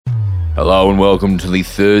Hello and welcome to the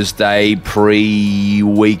Thursday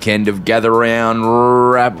pre-weekend of Gather Round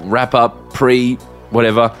wrap-up preview.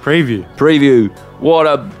 What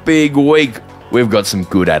a big week. We've got some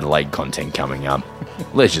good Adelaide content coming up.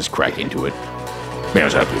 Let's just crack into it.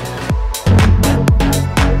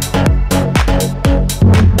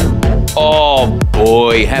 Oh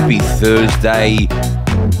boy, happy Thursday,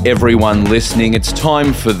 everyone listening. It's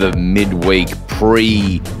time for the midweek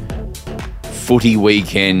pre-footy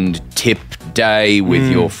weekend tip day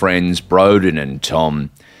with your friends Broden and Tom.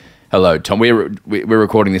 Hello, Tom. We're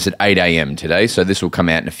recording this at 8 a.m. today, so this will come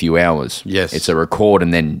out in a few hours. Yes. It's a record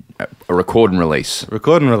and then a record and release.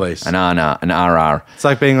 Record and release. An RR. It's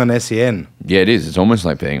like being on SEN. Yeah, it is. It's almost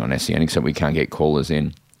like being on SEN, except we can't get callers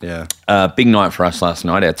in. Yeah. Big night for us last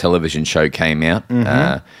night. Our television show came out,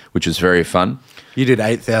 which was very fun. You did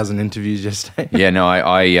 8,000 interviews yesterday. Yeah, no,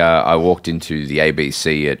 I walked into the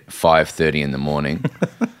ABC at 5:30 in the morning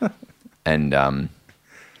and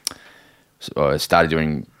so I started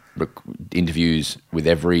doing interviews with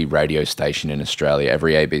every radio station in Australia,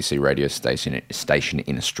 every ABC radio station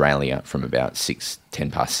in Australia from about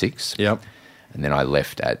 10 past 6. Yep. And then I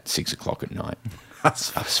left at 6 o'clock at night. I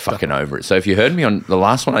was fucking over it. So if you heard me on, the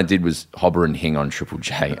last one I did was Hobber and Hing on Triple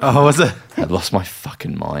J. Oh, was it? I'd lost my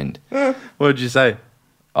fucking mind. What did you say?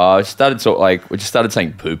 We just started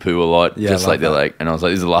saying poo-poo a lot. Yeah, just like they're that. like, and I was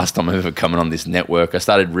like, this is the last time I'm ever coming on this network. I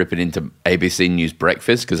started ripping into ABC News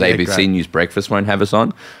Breakfast because ABC great. News Breakfast won't have us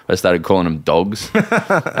on. I started calling them dogs.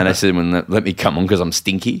 And I said, well, let me come on because I'm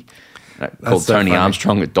stinky. And I called so Tony funny.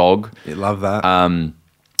 Armstrong a dog. You love that.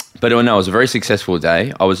 But no, it was a very successful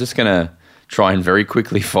day. I was just going to try and very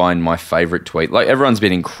quickly find my favourite tweet. Like, everyone's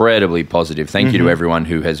been incredibly positive. Thank you to everyone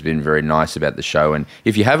who has been very nice about the show. And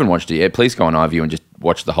if you haven't watched it yet, please go on iView and just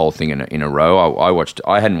watch the whole thing in a row.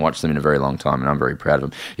 I hadn't watched them in a very long time, and I'm very proud of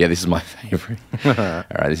them. Yeah, this is my favourite. All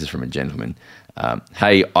right, this is from a gentleman.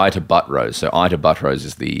 Hey, Ita Buttrose. So Ita Buttrose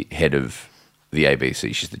is the head of the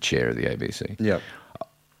ABC. She's the chair of the ABC. Yep.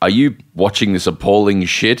 Are you watching this appalling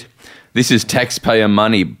shit? This is taxpayer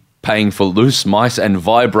money paying for loose mice and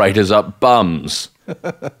vibrators up bums.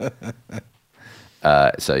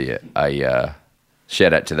 So yeah, I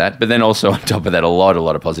shout out to that. But then also on top of that, a lot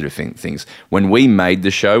of positive things. When we made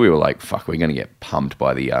the show, we were like, "Fuck, we're going to get pumped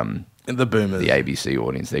by the boomers, the ABC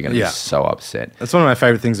audience. They're going to be so upset." That's one of my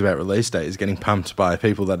favourite things about release day is getting pumped by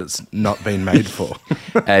people that it's not been made for.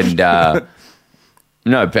 And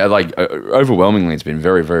no, but like overwhelmingly, it's been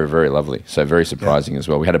very, very, very lovely. So very surprising as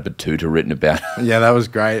well. We had a Batuta written about. Yeah, that was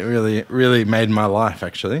great. It really, really made my life,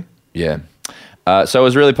 actually. Yeah. So it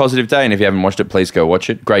was a really positive day, and if you haven't watched it, please go watch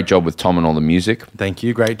it. Great job with Tom and all the music. Thank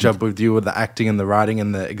you. Great job with you with the acting and the writing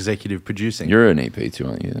and the executive producing. You're an EP too,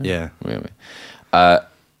 aren't you? Yeah.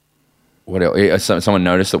 What else? Someone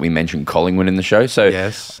noticed that we mentioned Collingwood in the show. So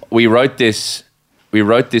Yes. we wrote this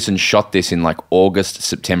and shot this in like August,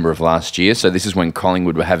 September of last year. So this is when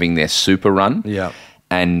Collingwood were having their super run. Yeah.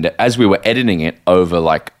 And as we were editing it over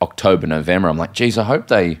like October, November, I'm like, geez, I hope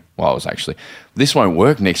this won't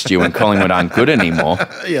work next year when Collingwood aren't good anymore.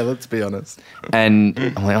 Yeah, let's be honest. And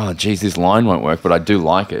I'm like, oh, geez, this line won't work, but I do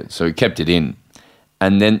like it. So we kept it in.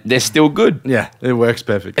 And then they're still good. Yeah, it works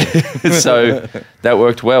perfectly. So that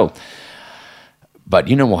worked well. But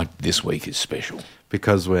you know what? This week is special.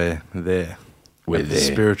 Because we're there. We're at the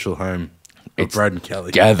there. spiritual home of Broden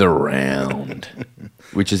Kelly. Gather round,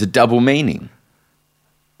 which is a double meaning.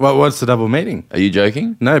 Well, what's the double meaning? Are you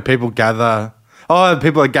joking? No, people gather. Oh,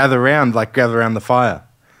 people that gather around, like gather around the fire.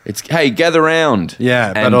 It's, hey, gather round. Yeah,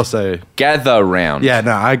 And but also... gather round. Yeah,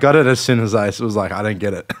 no, I got it as soon as I was like, I don't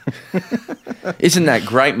get it. Isn't that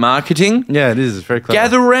great marketing? Yeah, it is. It's very clever.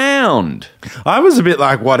 Gather round. I was a bit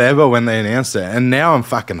like whatever when they announced it, and now I'm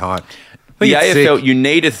fucking hyped. The it's AFL, sick. you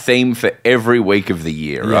need a theme for every week of the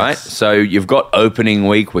year, right? Yes. So you've got opening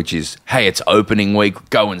week, which is, hey, it's opening week.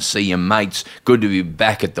 Go and see your mates. Good to be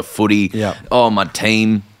back at the footy. Yeah. Oh, my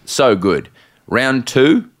team. So good. Round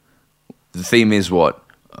 2, the theme is what?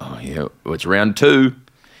 Oh, yeah, well, it's round 2.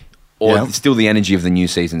 Or Yeah. it's still the energy of the new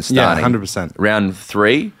season starting. Yeah, 100%. Round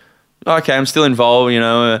 3, okay, I'm still involved,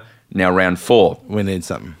 now round 4. We need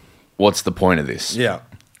something. What's the point of this? Yeah.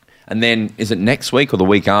 And then, is it next week or the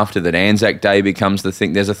week after that Anzac Day becomes the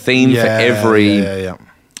thing? There's a theme for every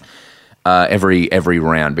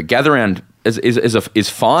round. But Gather Round is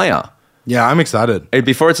fire. Yeah, I'm excited.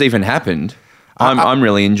 Before it's even happened, I'm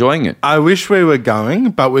really enjoying it. I wish we were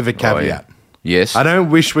going, but with a caveat. Yes. I don't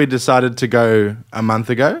wish we decided to go a month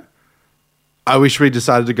ago. I wish we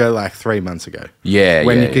decided to go like 3 months ago. Yeah,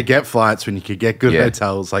 when yeah, you yeah. could get flights, when you could get good Yeah.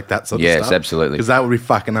 hotels, like that sort of Yes, stuff. absolutely. Because that would be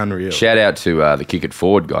fucking unreal. Shout out to the Kick It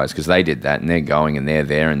Forward guys, because they did that, and they're going, and they're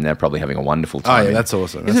there, and they're probably having a wonderful time. Oh, yeah, that's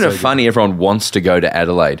awesome. Isn't That's it so funny? Everyone wants to go to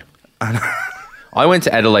Adelaide. I went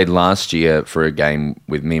to Adelaide last year for a game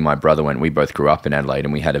with me and my brother went. We both grew up in Adelaide,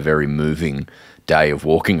 and we had a very moving day of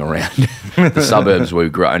walking around the suburbs where we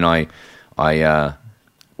grew up. And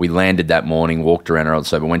we landed that morning, walked around our old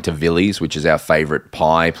suburb, went to Villiers, which is our favourite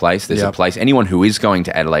pie place. There's a Yep. place, anyone who is going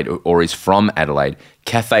to Adelaide or is from Adelaide,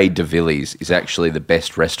 Cafe de Villiers is actually the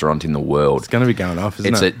best restaurant in the world. It's going to be going off,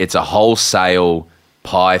 isn't it? It's a wholesale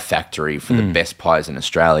pie factory for the best pies in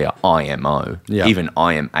Australia, IMO, Yeah. even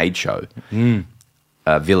IMHO,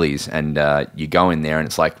 Villiers. And you go in there and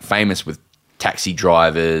it's like famous with taxi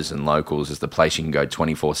drivers and locals. It's the place you can go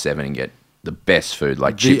 24/7 and get the best food,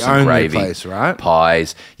 like chips and only gravy, place, right?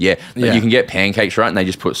 pies. Yeah. Yeah. You can get pancakes, right? And they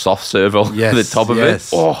just put soft serve over Yes, the top of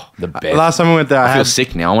yes. it. Oh, the best. Last time we went there, I feel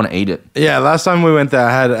sick now. I want to eat it. last time we went there,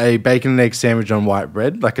 I had a bacon and egg sandwich on white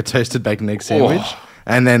bread, like a toasted bacon and egg sandwich. Oh.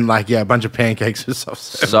 And then, a bunch of pancakes with soft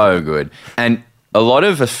serve. So good. And a lot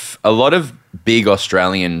of big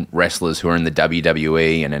Australian wrestlers who are in the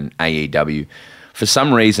WWE and in AEW, for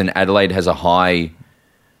some reason, Adelaide has a high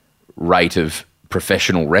rate of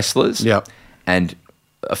professional wrestlers. Yep. And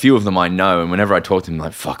a few of them I know, and whenever I talk to them,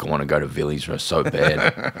 like, fuck, I want to go to Villiers so bad.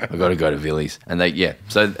 I got to go to Villiers. And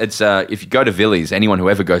so it's if you go to Villiers, anyone who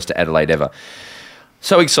ever goes to Adelaide ever,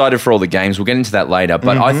 so excited for all the games. We'll get into that later.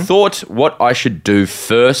 But I thought what I should do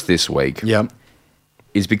first this week Yep.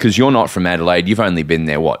 is because you're not from Adelaide. You've only been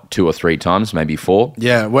there, 2 or 3 times, maybe 4.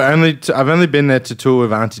 Yeah, I've only been there to tour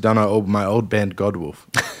with Auntie Donna or my old band Godwolf.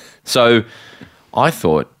 So I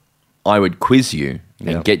thought I would quiz you and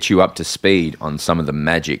Yep. get you up to speed on some of the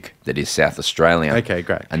magic that is South Australia. Okay,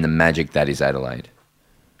 great. And the magic that is Adelaide.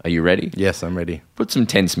 Are you ready? Yes, I'm ready. Put some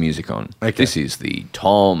tense music on. Okay. This is the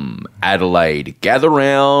Tom Adelaide Gather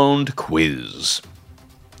Round Quiz.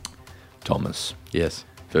 Thomas, Yes.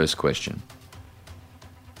 first question.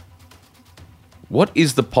 What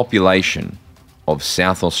is the population of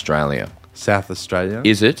South Australia? South Australia.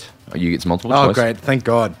 Is it, it's multiple Oh, choice. great. Thank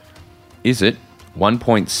God. Is it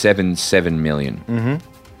 1.77 million?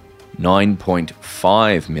 Mm-hmm.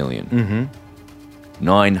 9.5 million? Mm-hmm.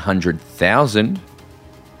 900,000?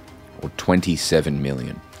 Or 27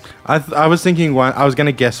 million? I was thinking I was going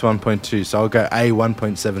to guess 1.2, so I'll go A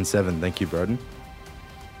 1.77. Thank you, Broden.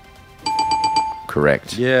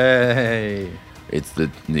 Correct. Yay. It's the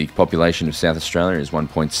population of South Australia is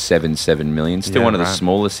 1.77 million. Still Yeah, one of the right.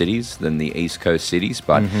 smaller cities than the East Coast cities,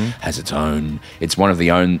 but has its own. It's one of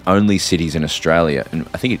the only cities in Australia, and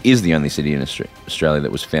I think it is the only city in Australia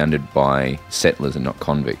that was founded by settlers and not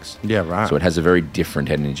convicts. Yeah, right. So it has a very different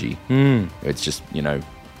energy. It's just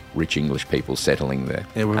rich English people settling there.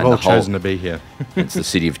 Yeah, we've And all the whole- chosen to be here. It's the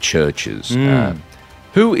city of churches.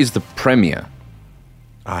 Who is the premier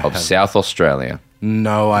I of have South Australia?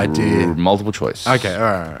 no idea. Multiple choice. Okay, all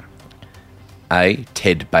right. A.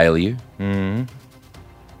 Ted Baillieu.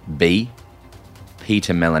 B.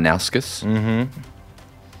 Peter Malinauskas.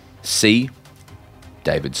 C.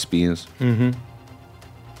 David Spears.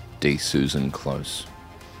 D. Susan Close.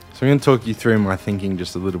 So I'm going to talk you through my thinking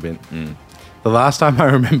just a little bit. The last time I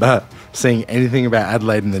remember seeing anything about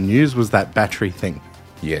Adelaide in the news was that battery thing.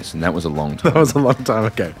 Yes, and that was a long time. That was a long time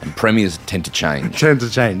ago. And premiers tend to change. Tend to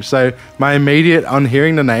change. So my immediate, on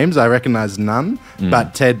hearing the names, I recognised none,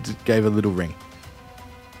 but Ted gave a little ring.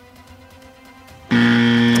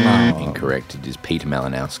 Incorrect. It is Peter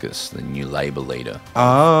Malinauskas, the new Labour leader.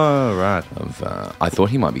 Oh, right. I thought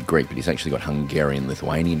he might be Greek, but he's actually got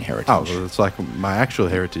Hungarian-Lithuanian heritage. Oh, well, it's like my actual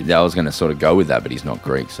heritage. Yeah, I was going to sort of go with that, but he's not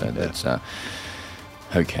Greek, so that's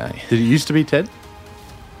okay. Did it used to be Ted?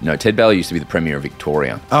 No, Ted Baillieu used to be the Premier of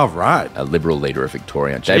Victoria, Oh, right. a Liberal leader of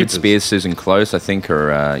Victoria. David Jeepers. Spears, Susan Close, I think,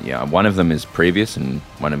 are one of them is previous, and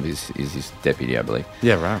one of his is his deputy, I believe.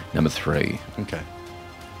 Yeah, right. Number 3, Okay.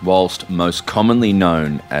 whilst most commonly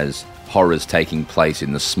known as horrors taking place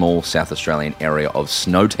in the small South Australian area of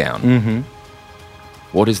Snowtown,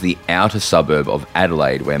 what is the outer suburb of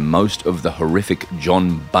Adelaide where most of the horrific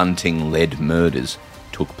John Bunting-led murders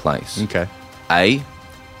took place? Okay. A.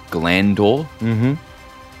 Glandore.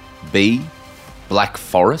 B. Black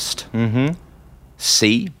Forest.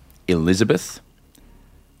 C. Elizabeth.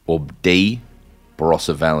 Or D.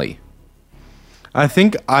 Barossa Valley. I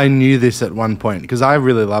think I knew this at one point because I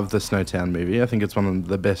really love the Snowtown movie. I think it's one of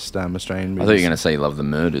the best Australian movies. I thought you were going to say you love the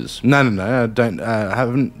murders. No. I don't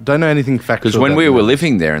don't know anything factual. Because when about we the were murders.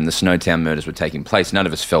 living there and the Snowtown murders were taking place, none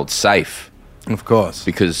of us felt safe Of course.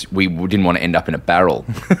 because we didn't want to end up in a barrel.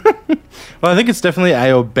 Well, I think it's definitely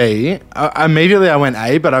A or B. Immediately I went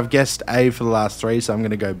A, but I've guessed A for the last 3, so I'm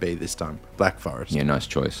going to go B this time. Black Forest. Yeah, nice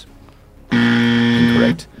choice.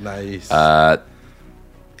 Incorrect. Nice.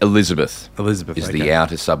 Elizabeth is okay. the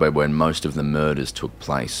outer suburb where most of the murders took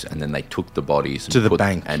place, and then they took the bodies To the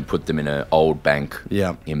bank. and put them in an old bank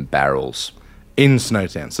Yeah. in barrels. In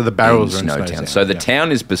Snowtown. So the barrels are in Snowtown. So the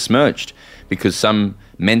town is besmirched because some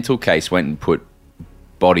mental case went and put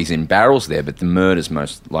bodies in barrels there, but the murders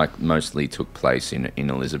mostly took place in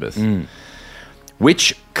Elizabeth.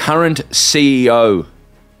 Which current CEO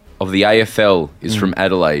of the AFL is from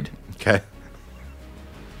Adelaide? Okay.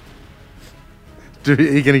 Are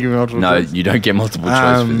you going to give me multiple No, choice? you don't get multiple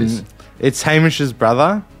choice for this. It's Hamish's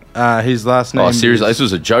brother. His last name Oh, seriously? is... This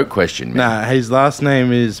was a joke question, man. Nah, his last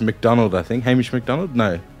name is McDonald, I think. Hamish McDonald?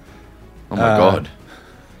 No. Oh, my God.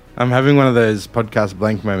 I'm having one of those podcast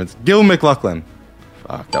blank moments. Gil McLaughlin.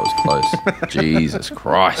 Fuck, that was close. Jesus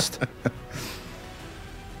Christ.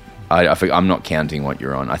 I think I'm not counting what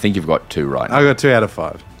you're on. I think you've got 2 right now. I got 2 out of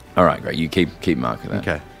 5. All right, great. You keep mark of that.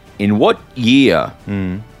 Okay. In what year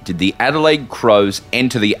did the Adelaide Crows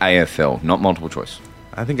enter the AFL? Not multiple choice.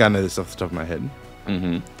 I think I know this off the top of my head.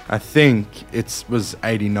 I think it was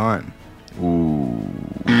 89. Ooh.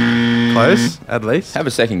 Close, at least. Have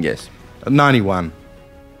a second guess. 91.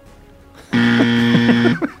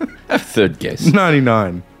 Have a third guess.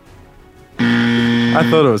 99. I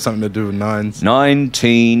thought it was something to do with nines.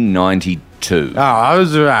 1992. Oh, I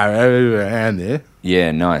was around there.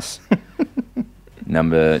 Yeah, nice.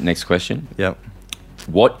 Next question. Yep.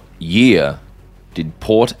 What year did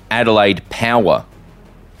Port Adelaide Power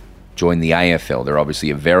join the AFL? They're obviously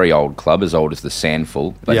a very old club, as old as the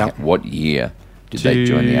Sandful. But Yep. what year did they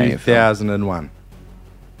join the AFL? 2001.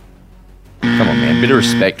 Come on, man. Bit of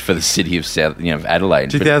respect for the city of of Adelaide.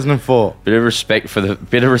 2004. Bit of respect for the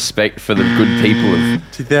good people of.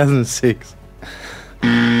 2006.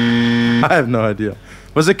 I have no idea.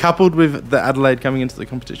 Was it coupled with the Adelaide coming into the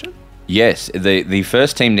competition? Yes, the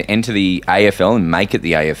first team to enter the AFL and make it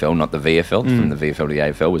the AFL, not the VFL, from the VFL to the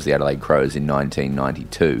AFL, was the Adelaide Crows in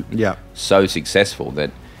 1992. Yeah. So successful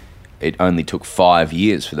that it only took 5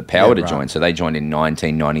 years for the Power to right. join. So they joined in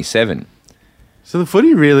 1997. So the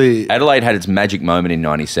footy really... Adelaide had its magic moment in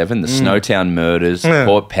 97. The Snowtown murders, Yeah.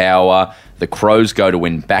 Port Power, the Crows go to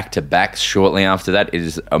win back-to-backs shortly after that. It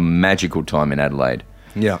is a magical time in Adelaide.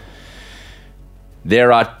 Yeah.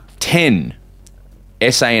 There are 10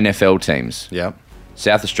 SANFL teams. Yep.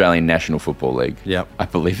 South Australian National Football League. Yep. I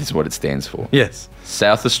believe is what it stands for. Yes.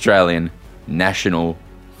 South Australian National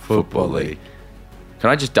Football League. Can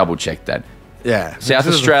I just double check that? Yeah. South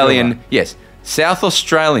This is a Australian, thriller. yes. South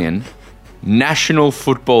Australian National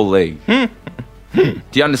Football League. Do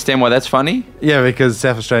you understand why that's funny? Yeah, because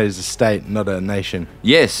South Australia is a state, not a nation.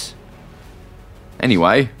 Yes.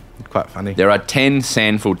 Anyway, Quite funny. there are 10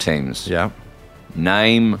 Sandful teams. Yeah.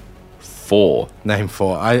 Name 4. Name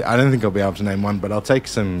 4. I don't think I'll be able to name one, but I'll take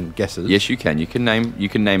some guesses. Yes, you can. You can name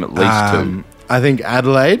at least 2. I think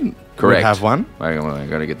Adelaide Correct. would have one. I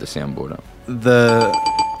got to get the soundboard up. The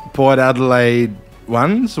Port Adelaide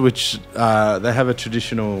ones, which they have a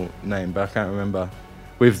traditional name, but I can't remember.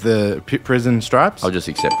 With the prison stripes. I'll just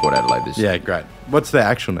accept Port Adelaide this. Yeah, great. What's their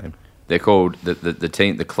actual name? They're called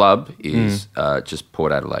the club is just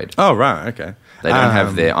Port Adelaide. Oh, right. Okay. They don't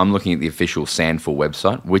have their. I'm looking at the official Sandful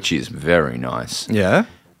website, which is very nice. Yeah.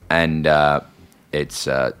 And it's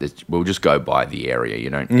we'll just go by the area. You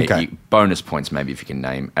don't. Okay. Bonus points maybe if you can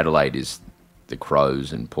name. Adelaide is the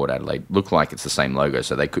Crows, and Port Adelaide look like it's the same logo,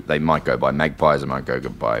 so they might go by Magpies, they might go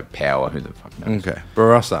by Power. Who the fuck knows? Okay.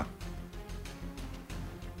 Barossa.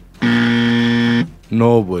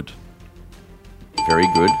 Norwood. Very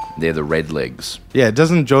good. They're the Redlegs. Yeah,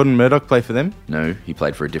 doesn't Jordan Murdoch play for them? No, he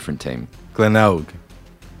played for a different team. Glenelg.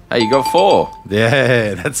 Hey, you got 4.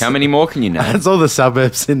 Yeah, that's How many more can you name? that's all the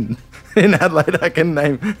suburbs in Adelaide I can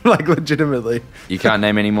name, like legitimately. You can't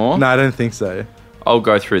name any more? No, I don't think so. I'll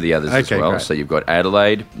go through the others as Okay, well. great. So you've got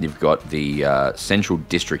Adelaide, you've got the Central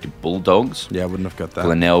District Bulldogs, Yeah, I wouldn't have got that.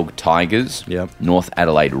 Glenelg Tigers, Yep. North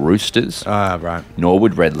Adelaide Roosters, Ah, right.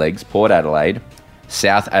 Norwood Redlegs, Port Adelaide,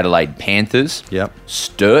 South Adelaide Panthers, Yep.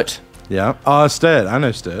 Sturt. Yeah. Oh, Sturt. I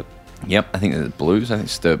know Sturt. Yep, I think they're the Blues. I think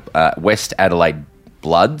Sturt. West Adelaide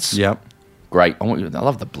Bloods. Yep. Great. I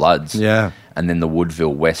love the Bloods. Yeah. And then the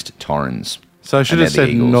Woodville West Torrens. So I should And have they're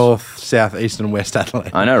the said Eagles. North, South, East, and West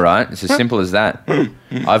Adelaide. I know, right? It's as simple as that.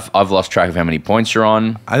 I've lost track of how many points you're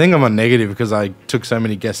on. I think I'm on negative because I took so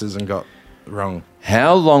many guesses and got wrong.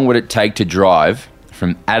 How long would it take to drive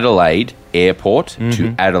from Adelaide Airport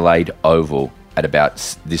to Adelaide Oval at about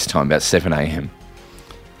this time, about 7 a.m.?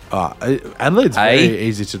 Adelaide's very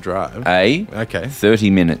easy to drive. A, Okay. 30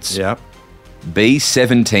 minutes. Yep. B,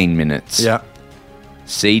 17 minutes. Yep.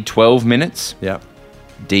 C, 12 minutes. Yep.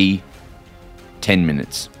 D, 10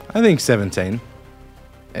 minutes. I think 17.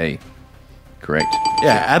 A, correct.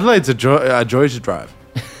 Yeah, Adelaide's a joy to drive.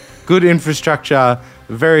 Good infrastructure,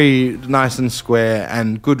 very nice and square,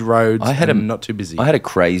 and good roads. And not too busy. I had a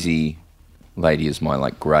crazy lady as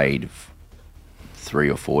my grade 3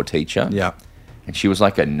 or 4 teacher. Yeah. And she was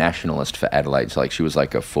like a nationalist for Adelaide. So she was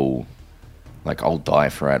like a full, I'll die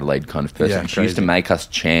for Adelaide kind of person. Yeah, she used to crazy. make us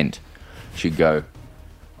chant. She'd go,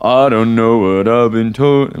 I don't know what I've been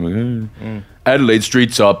told. Adelaide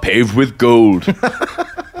streets are paved with gold.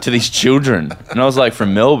 To these children. And I was like,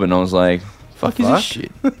 from Melbourne, I was like, fuck is this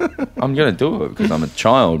shit? I'm going to do it because I'm a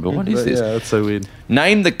child, but what is this? Yeah, that's so weird.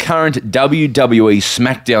 Name the current WWE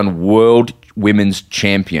SmackDown World Women's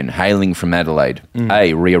Champion hailing from Adelaide.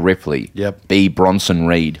 A, Rhea Ripley. Yep. B, Bronson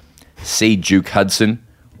Reed. C, Duke Hudson.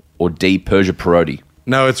 Or D, Persia Parodi.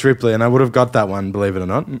 No, it's Ripley, and I would have got that one, believe it or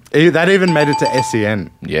not. That even made it to SEN.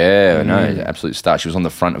 Yeah, no, absolute star. She was on the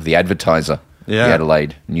front of the Advertiser. Yeah. The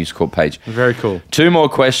Adelaide News Corp page. Very cool. 2 more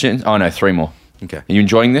questions. Oh, no, 3 more. Okay. Are you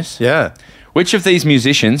enjoying this? Yeah. Which of these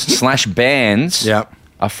musicians / bands Yep.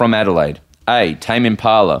 are from Adelaide? A, Tame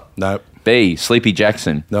Impala. Nope. B, Sleepy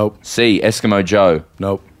Jackson. Nope. C, Eskimo Joe.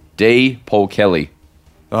 Nope. D, Paul Kelly.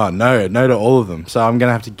 Oh, no to all of them. So I'm going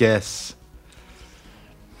to have to guess.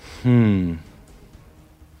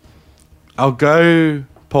 I'll go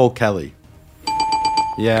Paul Kelly.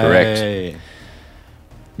 Yeah. Correct.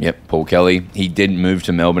 Yep, Paul Kelly. He did move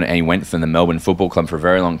to Melbourne and he went from the Melbourne Football Club for a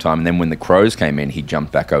very long time. And then when the Crows came in, he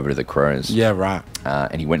jumped back over to the Crows. Yeah, right.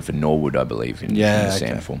 And he went for Norwood, I believe, in the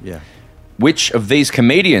Sandful. Yeah. Which of these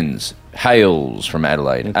comedians hails from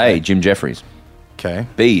Adelaide? Okay. A, Jim Jeffries. Okay.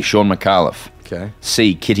 B, Sean McAuliffe. Okay.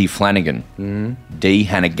 C, Kitty Flanagan. D,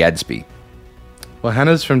 Hannah Gadsby. Well,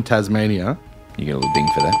 Hannah's from Tasmania. You get a little ding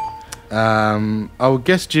for that. I'll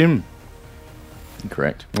guess Jim.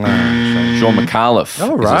 Correct. Shame. Sean McAuliffe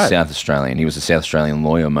Oh, is a right. South Australian. He was a South Australian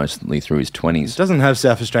lawyer mostly through his 20s. Doesn't have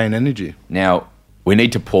South Australian energy. Now, we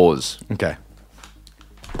need to pause. Okay.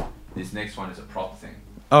 This next one is a prop thing.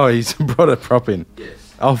 Oh, he's brought a prop in.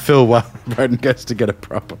 Yes. I'll fill while Broden goes to get a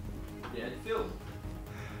prop. Yeah, Phil.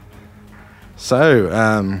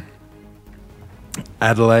 So,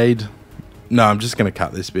 Adelaide. No, I'm just going to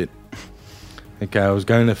cut this bit. Okay, I was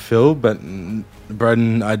going to Phil, but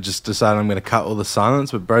Broden, I just decided I'm going to cut all the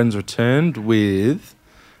silence, but Broden's returned with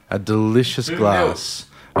a delicious glass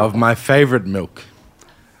of my favourite milk.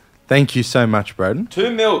 Thank you so much, Broden.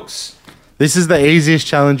 2 milks. This is the easiest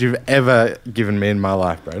challenge you've ever given me in my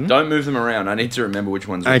life, Broden. Don't move them around. I need to remember which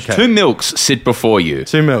one's which. Okay. 2 milks sit before you.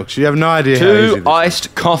 2 milks. You have no idea how easy 2 this is.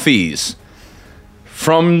 iced coffees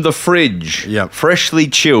from the fridge, Yep. freshly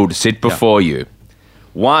chilled, sit before you.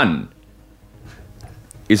 1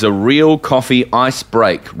 is a real coffee ice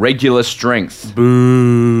break, regular strength.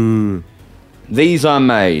 Boo. These are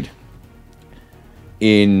made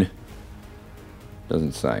in...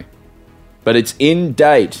 doesn't say. But it's in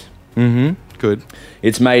date. Good.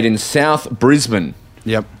 It's made in South Brisbane.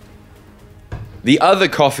 Yep. The other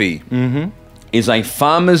coffee is a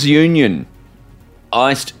Farmers Union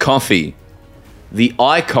iced coffee. The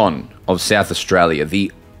icon of South Australia.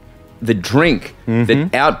 The drink that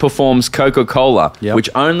outperforms Coca-Cola, Yep. which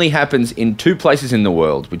only happens in 2 places in the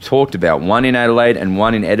world. We talked about one in Adelaide and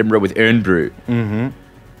one in Edinburgh with Earn Brew.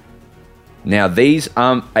 Now, these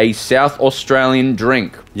are a South Australian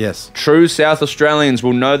drink. Yes. True South Australians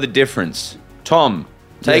will know the difference. Tom,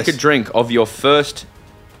 take Yes. a drink of your first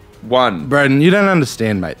one. Broden, you don't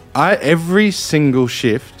understand, mate. Every single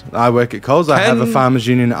shift I work at Coles, I have a Farmers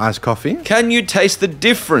Union iced coffee. Can you taste the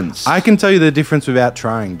difference? I can tell you the difference without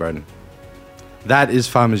trying, Broden. That is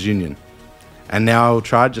Farmers Union. And now I will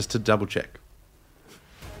try just to double check.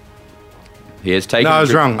 He has taken. No, I was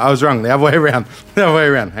a drink. wrong. I was wrong. The other way around. The other way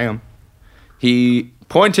around. Hang on. He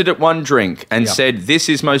pointed at one drink and Yep. said, "This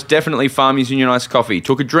is most definitely Farmers Union iced coffee."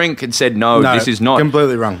 Took a drink and said, "No, this is not."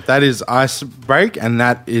 Completely wrong. That is Ice Break, and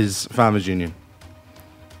that is Farmers Union.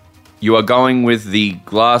 You are going with the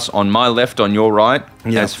glass on my left, on your right,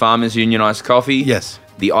 Yep. as Farmers Union iced coffee. Yes.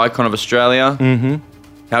 The icon of Australia. Mm-hmm.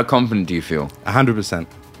 How confident do you feel? 100%.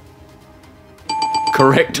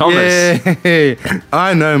 Correct, Thomas. Yay.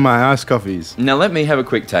 I know my iced coffees. Now let me have a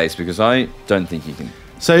quick taste because I don't think you can.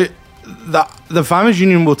 So the Farmers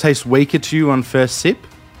Union will taste weaker to you on first sip,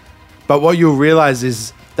 but what you'll realize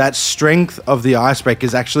is that strength of the ice break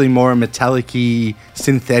is actually more a metallic-y,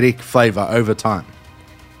 synthetic flavour over time.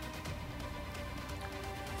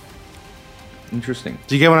 Interesting.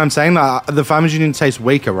 Do you get what I'm saying? The Farmers Union tastes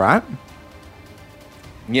weaker, right?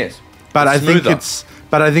 Yes. But It's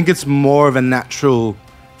I think it's more of a natural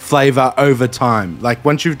flavor over time. Like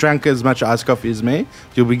once you've drank as much iced coffee as me,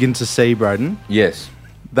 you'll begin to see, Broden, Yes.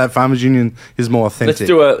 that Farmers Union is more authentic. Let's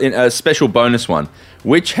do a special bonus one.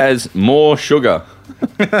 Which has more sugar?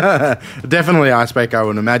 Definitely icebreaker, I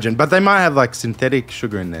would imagine. But they might have like synthetic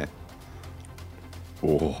sugar in there.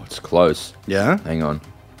 Oh, it's close. Yeah? Hang on.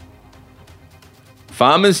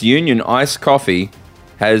 Farmers Union iced coffee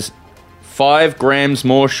has 5 grams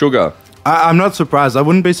more sugar. I'm not surprised. I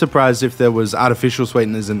wouldn't be surprised if there was artificial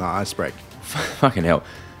sweeteners in the icebreak. Fucking hell.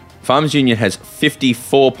 Farmers Union has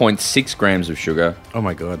 54.6 grams of sugar. Oh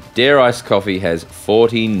my God. Dare iced coffee has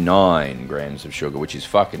 49 grams of sugar, which is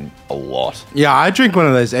fucking a lot. Yeah, I drink one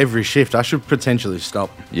of those every shift. I should potentially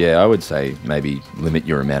stop. Yeah, I would say maybe limit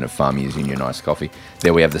your amount of Farmers Union iced coffee.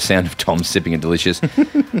 There we have the sound of Tom sipping a delicious.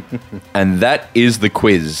 And that is the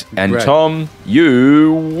quiz. And Great. Tom,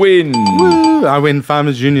 you win. Woo! I win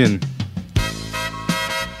Farmers Union.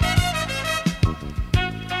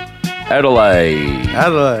 Adelaide.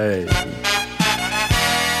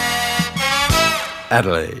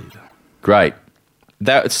 Adelaide. Great.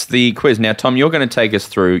 That's the quiz. Now, Tom, you're going to take us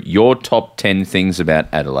through your top 10 things about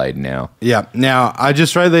Adelaide now. Yeah. Now, I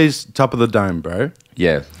just wrote these top of the dome, bro.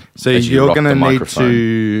 Yeah. So As you you're rock going the to need microphone.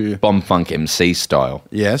 to... Bomb Funk MC style.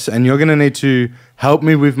 Yes, and you're going to need to help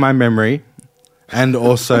me with my memory and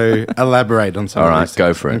also elaborate on some All of right, these go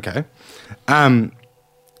things. for it. Okay.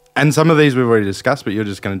 And some of these we've already discussed, but you're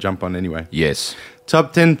just going to jump on anyway. Yes.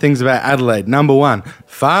 Top 10 things about Adelaide. Number 1,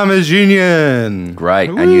 Farmers Union. Great.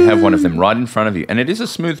 And you have one of them right in front of you. And it is a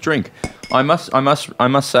smooth drink. I must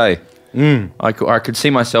say. I could see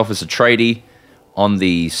myself as a tradie on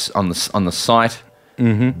the site.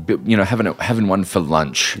 Mm-hmm. You know, having one for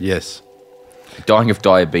lunch. Yes, Dying of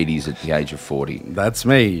diabetes at the age of 40. that's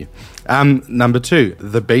me. Number 2,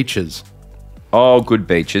 the beaches. Oh, good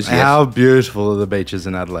beaches. Yes. How beautiful are the beaches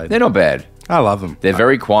in Adelaide? They're not bad. I love them. They're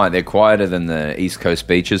very quiet. They're quieter than the East Coast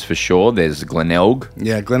beaches for sure. There's Glenelg.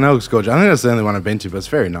 Yeah, Glenelg's gorgeous. I think that's the only one I've been to, but it's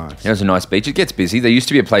very nice. There's a nice beach. It gets busy. There used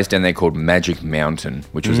to be a place down there called Magic Mountain,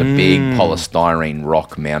 which was a big polystyrene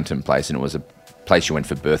rock mountain place, and it was a place you went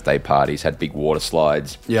for birthday parties, had big water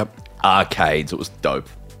slides, Yep, arcades. It was dope.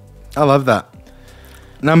 I love that.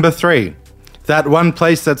 Number 3, that one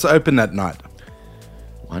place that's open at night.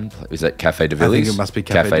 Is that Cafe de Villiers? think it must be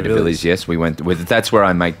Cafe de de Villiers. Yes, we went with. That's where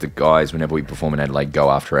I make the guys whenever we perform in Adelaide go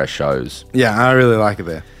after our shows. Yeah, I really like it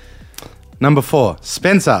there. Number 4,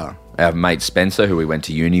 Spencer. Our mate Spencer, who we went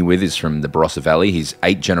to uni with, is from the Barossa Valley. He's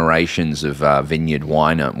 8 generations of vineyard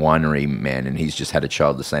winery man, and he's just had a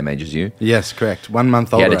child the same age as you. Yes, correct. 1 month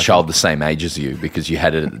He older. had a I child the same age as you because you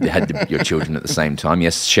had your children at the same time.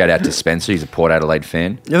 Yes, shout out to Spencer. He's a Port Adelaide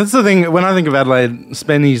fan. think. Yeah, that's the thing. When I think of Adelaide,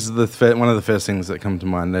 Spenny's one of the first things that come to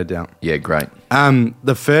mind, no doubt. Yeah, great.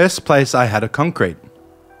 The first place I had a concrete.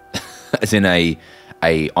 As in a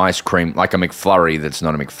ice cream, like a McFlurry that's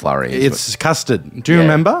not a McFlurry. It's custard. Do you Yeah.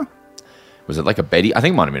 remember? Was it like a Betty? I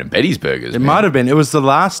think it might have been a Betty's Burgers. It might have been. It was the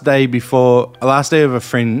last day of a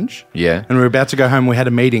fringe. Yeah. And we were about to go home. We had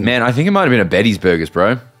a meeting. Man, I think it might have been a Betty's Burgers,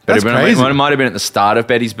 bro. But That's it crazy. might have been at the start of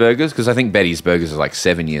Betty's Burgers because I think Betty's Burgers is like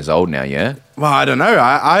 7 years old now, yeah? Well, I don't know.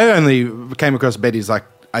 I only came across Betty's like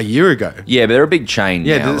a year ago. Yeah, but they're a big chain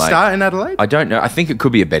Yeah, now. did it like- start in Adelaide? I don't know. I think it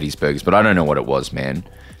could be a Betty's Burgers, but I don't know what it was, man.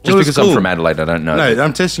 Just It was because I'm cool. from Adelaide, I don't know. No,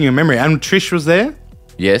 I'm testing your memory. And Trish was there.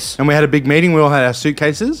 Yes? And we had a big meeting. We all had our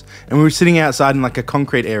suitcases. And we were sitting outside in like a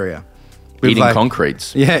concrete area. with, Eating like-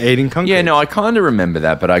 concretes. Yeah, eating concrete. Yeah, no, I kind of remember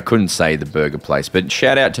that, but I couldn't say the burger place. But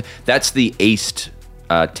shout out to... That's the East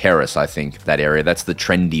Terrace, I think, that area. That's the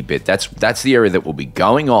trendy bit. That's the area that will be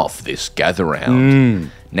going off this gather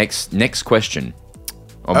round. Next question.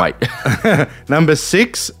 Oh, mate. Number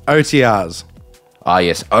 6, OTRs. Ah,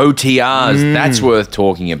 yes, OTRs. That's worth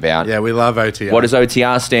talking about. Yeah, we love OTRs. What does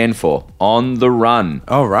OTR stand for? On the run.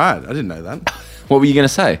 Oh, right. I didn't know that. What were you going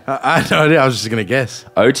to say? I had no idea. I was just going to guess.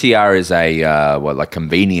 OTR is a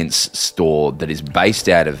convenience store that is based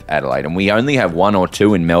out of Adelaide, and we only have 1 or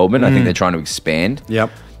 2 in Melbourne. I think they're trying to expand.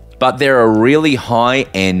 Yep. But they're a really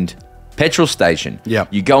high-end petrol station. Yep.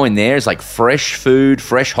 You go in there, it's like fresh food,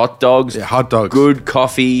 fresh hot dogs. Yeah, hot dogs. Good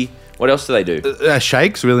coffee. What else do they do?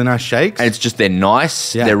 Shakes, really nice shakes. And it's just, they're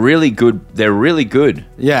nice. Yeah. They're really good. They're really good.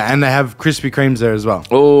 Yeah, and they have Krispy Kremes there as well.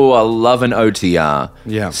 Oh, I love an OTR.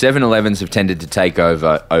 Yeah. 7-Elevens have tended to take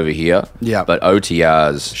over here. Yeah. But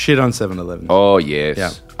OTRs, Shit on 7-Eleven. oh yes. Yeah.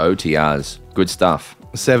 OTRs, good stuff.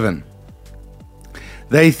 7.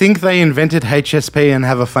 They think they invented HSP and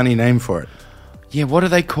have a funny name for it. Yeah, what do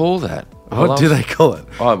they call that? What do they call it?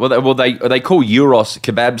 Oh, they call Euros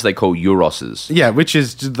kebabs. They call Euroses. Yeah, which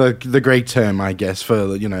is the Greek term, I guess,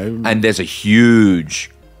 for, you know. And there's a huge.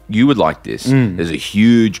 You would like this. There's a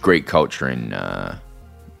huge Greek culture in.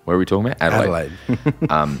 Where are we talking about? Adelaide.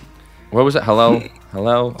 What was it?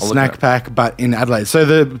 Halal. Snack pack, but in Adelaide. So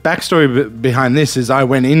the backstory behind this is I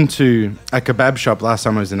went into a kebab shop last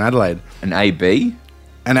time I was in Adelaide. An AB.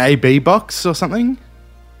 An AB box or something.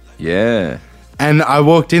 Yeah. And I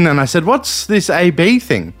walked in and I said, "What's this AB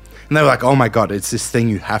thing?" And they were like, "Oh my God, it's this thing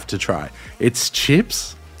you have to try. It's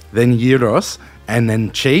chips, then gyros, and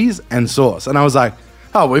then cheese and sauce." And I was like,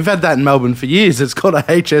 "Oh, we've had that in Melbourne for years. It's called a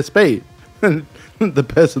HSP." And the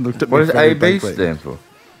person looked at me. What does very AB blankly. stand for?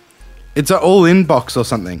 It's an all-in box or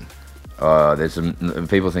something. There's some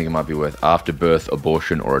people think it might be worth after-birth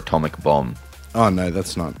abortion or atomic bomb. Oh no,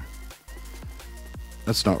 that's not.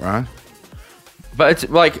 That's not right. But it's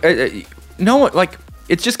like, like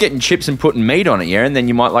it's just getting chips and putting meat on it, yeah, and then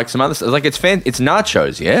you might like some other stuff. Like it's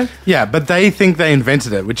nachos, yeah. Yeah, but they think they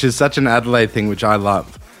invented it, which is such an Adelaide thing, which I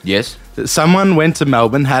love. Yes. Someone went to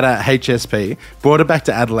Melbourne, had a HSP, brought it back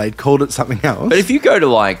to Adelaide, called it something else. But if you go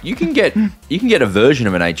to you can get a version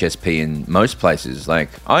of an HSP in most places. Like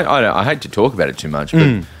I hate to talk about it too much,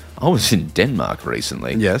 but I was in Denmark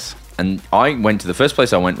recently. Yes. And I went to the first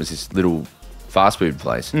place I went was this little fast food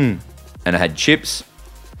place, and it had chips,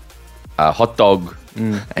 a hot dog,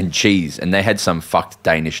 and cheese, and they had some fucked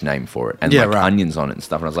Danish name for it, and onions on it and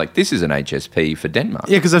stuff. And I was like, "This is an HSP for Denmark."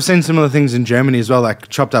 Yeah, because I've seen similar things in Germany as well, like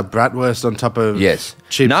chopped up bratwurst on top of chips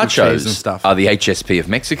with cheese and stuff. Are the HSP of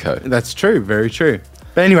Mexico. That's true, very true.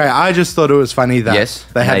 But anyway, I just thought it was funny that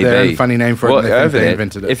they had their own funny name for it, and they think they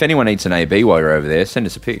invented it. If anyone eats an AB while you're over there, send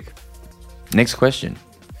us a pic. Next question.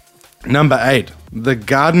 Number 8, the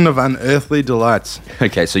Garden of Unearthly Delights.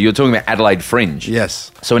 Okay, so you're talking about Adelaide Fringe.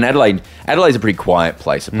 Yes. So in Adelaide's a pretty quiet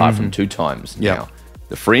place, apart from 2 times now.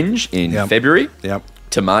 The Fringe in February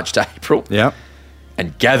to March to April. Yep.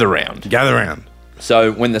 And Gather Round. Gather Round.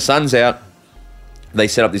 So when the sun's out, they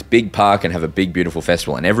set up this big park and have a big, beautiful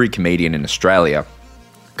festival. And every comedian in Australia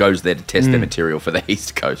goes there to test their material for the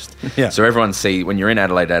East Coast. Yeah. So when you're in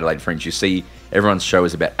Adelaide Fringe, you see everyone's show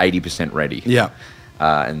is about 80% ready. Yeah.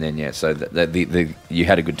 And then, so you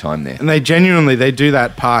had a good time there. And they do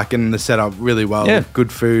that park and the setup really well. Yeah.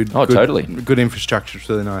 Good food. Oh, totally. Good infrastructure. It's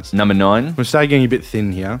really nice. Number 9. We're starting getting a bit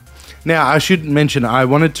thin here. Now, I should mention, I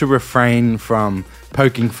wanted to refrain from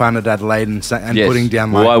poking fun at Adelaide and putting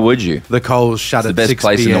down why would you? The Coles shut at 6 p.m. It's the best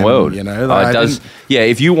place in the world. You know, like it does. Yeah,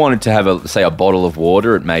 if you wanted to have a bottle of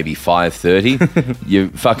water at maybe 5:30, you're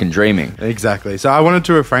fucking dreaming. Exactly. So I wanted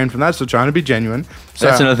to refrain from that. So trying to be genuine. So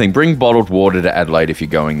that's another thing. Bring bottled water to Adelaide if you're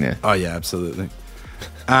going there. Oh yeah, absolutely.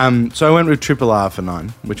 So I went with Triple R for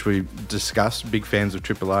 9, which we discussed. Big fans of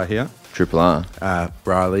Triple R here. Triple R.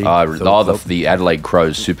 Briley. The Adelaide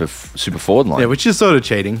Crows super forward line. Yeah, which is sort of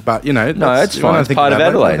cheating, but you know, it's fine. It's part of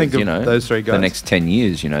Adelaide. I think those 3 guys. The next 10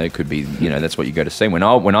 years, it could be. That's what you go to see. When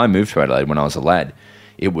I moved to Adelaide when I was a lad,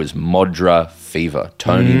 it was Modra fever.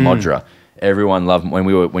 Tony Modra. Everyone loved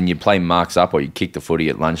when you play marks up or you kick the footy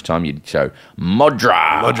at lunchtime. You'd show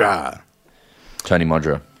Modra. Tony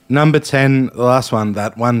Modra. Number 10, the last one.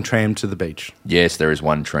 That one tram to the beach. Yes, there is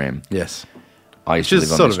one tram. Yes. I used to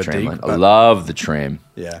live on this tram line. I but love the tram.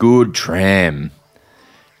 Yeah. Good tram.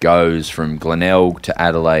 Goes from Glenelg to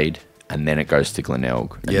Adelaide, and then it goes to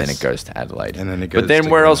Glenelg, and then it goes to Adelaide. And then it goes But then to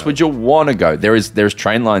where else Glenelg. would you want to go? There's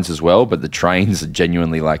train lines as well, but the trains are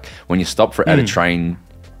genuinely like, when you stop at a train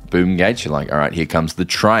boom gate, you're like, all right, here comes the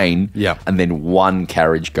train. Yeah. And then one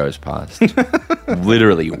carriage goes past.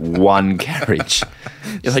 Literally one carriage.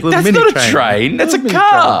 You're like, that's not a train. That's a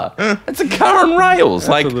car. That's a car on rails.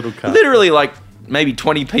 That's a little car. Literally maybe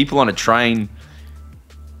 20 people on a train.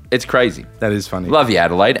 It's crazy. That is funny. Love you,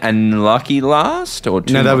 Adelaide. And lucky last or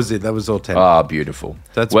 2? No, that was it. That was all 10. Oh, beautiful.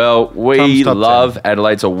 We we love 10.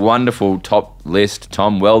 Adelaide. It's a wonderful top list.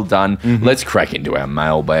 Tom, well done. Let's crack into our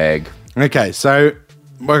mailbag. Okay, so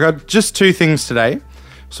I got just 2 things today.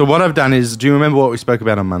 So what I've done is, do you remember what we spoke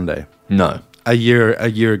about on Monday? No. A year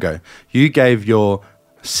ago. You gave your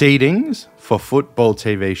seedings for football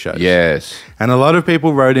TV shows. Yes. And a lot of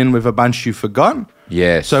people wrote in with a bunch you forgot.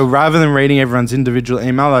 Yes. So rather than reading everyone's individual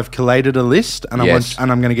email, I've collated a list and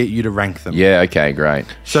I'm going to get you to rank them. Yeah, okay, great.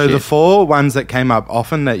 So the 4 ones that came up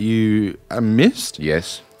often that you missed.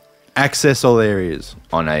 Yes. Access all areas.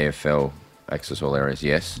 On AFL. Access All Areas,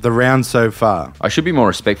 yes. The round so far. I should be more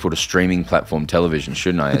respectful to streaming platform television,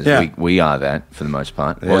 shouldn't I? As we are that for the most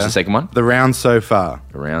part. What was the second one? The round so far.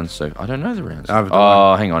 The round so... I don't know the rounds.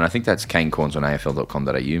 Oh, hang on. I think that's Kane Corns on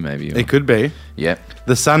AFL.com.au maybe. It could be. Yeah.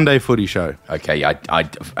 The Sunday Footy Show. Okay, I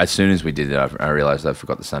as soon as we did it, I realised I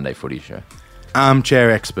forgot the Sunday Footy Show.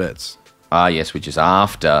 Armchair Experts. Ah, yes, which is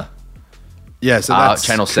after... Yeah, so that's...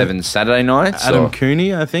 Channel 7 Saturday nights. Adam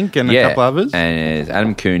Cooney, I think, and a couple others. And it's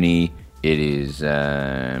Adam Cooney... It is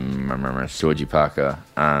Georgie Parker.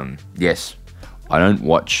 Yes, I don't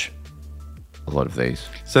watch a lot of these.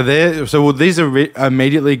 So will these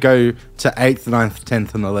immediately go to 8th, 9th,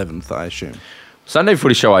 10th and 11th, I assume? Sunday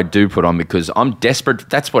Footy Show I do put on because I'm desperate.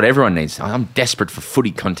 That's what everyone needs. I'm desperate for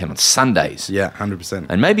footy content on Sundays. Yeah, 100%.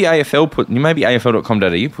 And maybe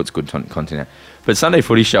AFL.com.au puts good content out. But Sunday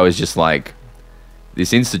Footy Show is just like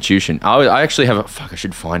this institution. I actually have I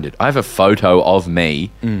should find it. I have a photo of me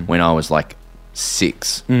when I was like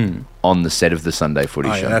 6 on the set of the Sunday Footy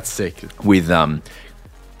Show. Yeah, that's sick. With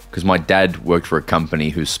because my dad worked for a company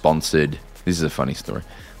who sponsored. This is a funny story.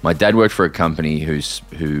 My dad worked for a company who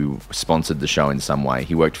sponsored the show in some way.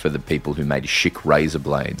 He worked for the people who made chic razor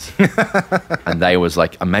blades, and they was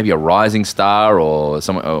like maybe a rising star or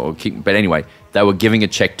someone. But anyway, they were giving a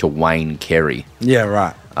check to Wayne Carey. Yeah,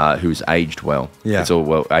 right. Who's aged well. Yeah. It's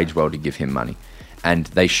all aged well to give him money. And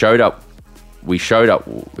they showed up.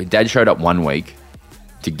 Dad showed up one week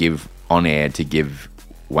to give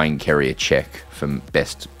Wayne Carey a check for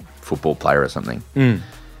best football player or something.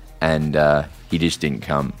 And he just didn't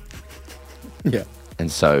come. Yeah. And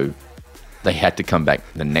so they had to come back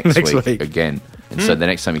the next week again. And so the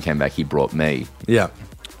next time he came back, he brought me. Yeah.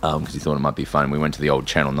 Because he thought it might be fun. We went to the old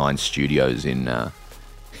Channel 9 studios in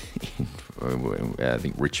I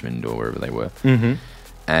think Richmond or wherever they were. Mm-hmm.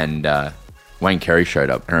 And Wayne Carey showed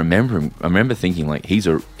up. And I remember thinking, like, he's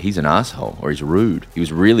an asshole or he's rude. He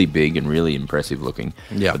was really big and really impressive looking.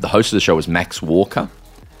 Yeah. But the host of the show was Max Walker,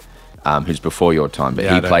 who's before your time.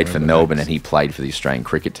 But he played for Melbourne and he played for the Australian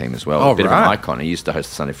cricket team as well. Oh, a bit of an icon. He used to host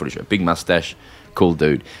the Sunday Footy Show. Big mustache. Cool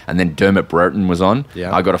dude. And then Dermot Brereton was on.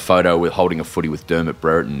 Yeah. I got a photo with holding a footy with Dermot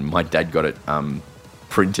Brereton. My dad got it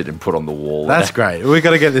printed and put on the wall. That's great. We've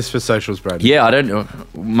got to get this for socials, Brad. Yeah, I don't know.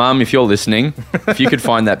 Mum, if you're listening, if you could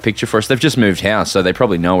find that picture for us. They've just moved house, so they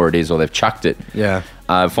probably know where it is or they've chucked it. Yeah.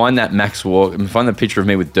 Find that find the picture of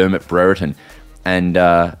me with Dermot Brereton. And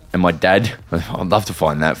my dad, I'd love to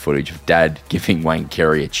find that footage of Dad giving Wayne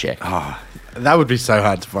Carey a check. Oh, that would be so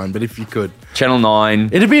hard to find, but if you could. Channel 9.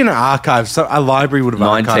 It'd be an archive. So a library would have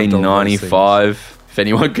archived 1995. If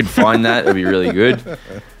anyone could find that, it'd be really good.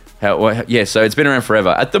 So it's been around forever.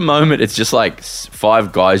 At the moment, it's just like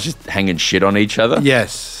 5 guys just hanging shit on each other.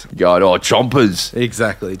 Yes. God, chompers.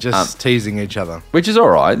 Exactly. Just teasing each other. Which is all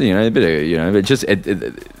right, a bit of, but just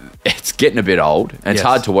it's getting a bit old, and it's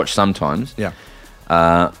hard to watch sometimes. Yeah.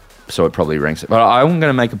 So it probably ranks it. But I'm going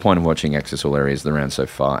to make a point of watching Access All Areas the round so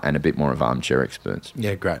far and a bit more of Armchair Experts.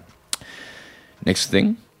 Yeah, great. Next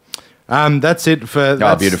thing. That's it for...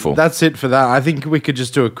 Beautiful. That's it for that. I think we could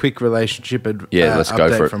just do a quick relationship let's update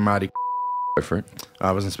go for it. from Marty. Go for it.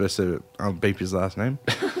 I wasn't supposed to... I'll beep his last name.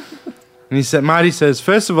 And Marty says,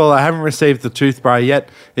 first of all, I haven't received the toothbrush yet.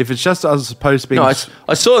 If it's just Oz Post being... No,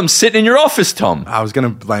 I saw them sitting in your office, Tom. I was going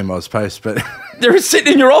to blame Oz Post, but... They're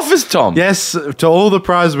sitting in your office, Tom. Yes, to all the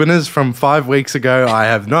prize winners from 5 weeks ago, I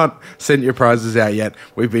have not sent your prizes out yet.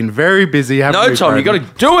 We've been very busy. No, Tom, you got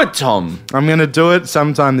to do it, Tom. I'm going to do it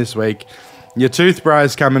sometime this week. Your toothbrush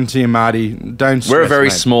is coming to you, Marty. Don't stress, We're a very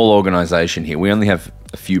mate. small organisation here. We only have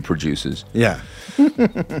a few producers. Yeah.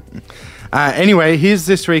 Anyway, here's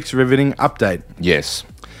this week's riveting update. Yes.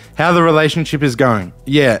 How the relationship is going.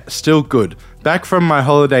 Yeah, still good. Back from my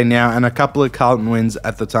holiday now and a couple of Carlton wins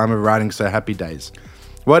at the time of writing, so happy days.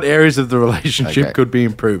 What areas of the relationship could be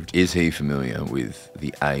improved? Is he familiar with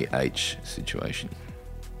the AH situation?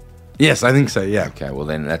 Yes, I think so, yeah. Okay, well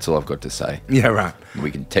then that's all I've got to say. Yeah, right.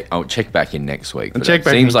 We can I'll check back in next week. But it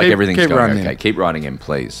seems like everything's going okay. In. Keep writing in,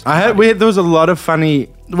 please. There was a lot of funny...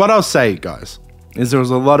 What I'll say, guys, is there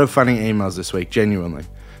was a lot of funny emails this week, genuinely.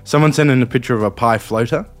 Someone sent in a picture of a pie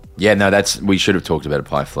floater. Yeah, no, we should have talked about a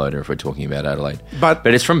pie floater if we're talking about Adelaide. But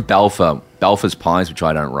it's from Balfour's Pies, which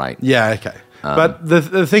I don't rate. Yeah, okay. But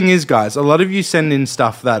the thing is, guys, a lot of you send in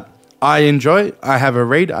stuff that I enjoy, I have a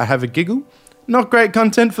read, I have a giggle. Not great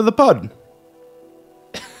content for the pod.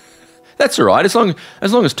 That's all right. As long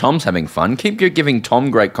as Tom's having fun, keep giving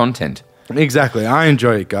Tom great content. Exactly. I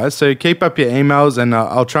enjoy it, guys. So keep up your emails, and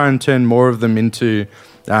I'll try and turn more of them into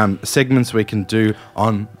segments we can do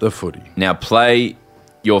on the footy. Now play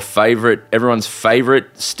everyone's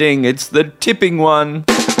favourite sting. It's the tipping one.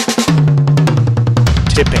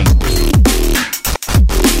 Tipping.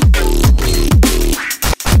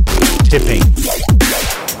 Tipping.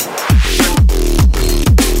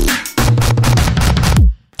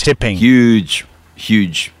 Tipping. Huge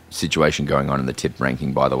situation going on in the tip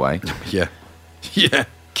ranking, by the way. Yeah. Yeah.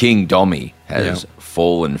 King Dommy has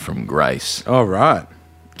fallen from grace. All right.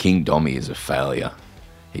 King Dommy is a failure.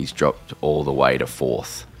 He's dropped all the way to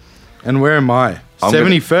 4th. And where am I?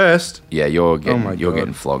 71st? Yeah, you're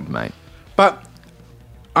getting flogged, mate. But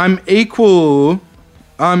I'm equal.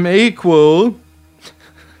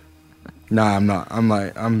 No, I'm not.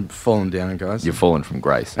 I'm falling down, guys. You're falling from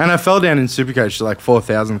grace. And I fell down in Supercoach to like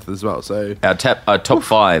 4,000th as well. So Our top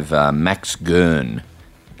 5, Max Gurn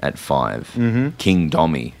at 5. Mm-hmm. King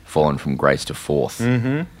Dommy, fallen from grace to 4th.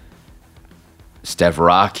 Mm-hmm.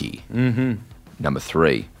 Stavraki, number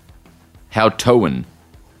 3. How to win,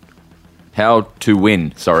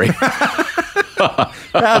 sorry.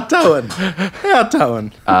 How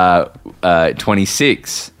towing?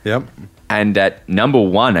 26. Yep. And at number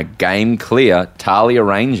 1, a game clear, Talia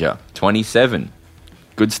Ranger, 27.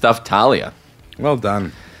 Good stuff, Talia. Well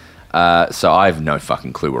done. So I have no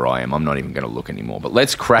fucking clue where I am. I'm not even going to look anymore. But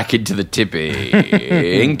let's crack into the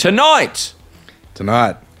tipping tonight.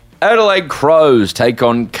 Adelaide Crows take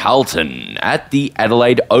on Carlton at the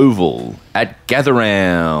Adelaide Oval at Gather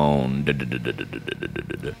Round.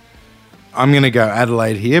 I'm going to go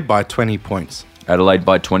Adelaide here by 20 points. Adelaide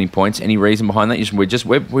by 20 points. Any reason behind that?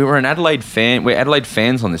 We were an Adelaide fan. We're Adelaide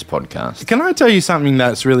fans on this podcast. Can I tell you something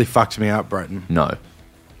that's really fucked me up, Broden? No.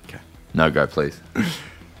 Okay. No, go please.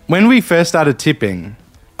 When we first started tipping,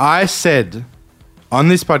 I said on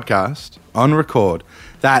this podcast, on record,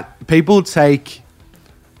 that people take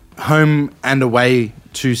home and away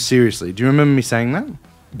too seriously. Do you remember me saying that?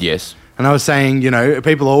 Yes. And I was saying,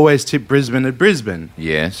 people always tip Brisbane at Brisbane.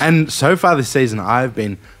 Yes. And so far this season, I've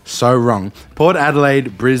been so wrong. Port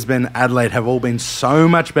Adelaide, Brisbane, Adelaide have all been so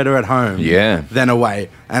much better at home than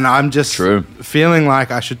away. And I'm just feeling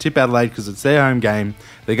like I should tip Adelaide because it's their home game.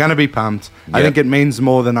 They're going to be pumped. Yep. I think it means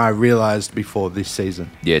more than I realised before this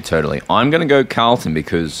season. Yeah, totally. I'm going to go Carlton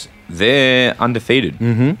because they're undefeated.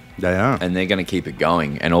 Mm-hmm. They are. And they're going to keep it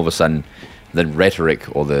going. And all of a sudden, the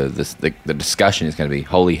rhetoric or the discussion is going to be,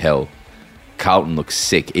 holy hell, Carlton looks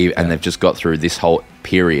sick. And they've just got through this whole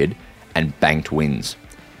period and banked wins.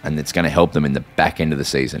 And it's going to help them in the back end of the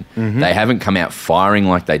season. Mm-hmm. They haven't come out firing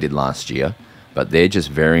like they did last year, but they're just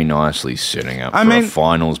very nicely setting up for a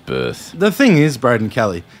finals berth. The thing is, Broden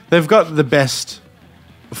Kelly, they've got the best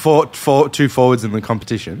two forwards in the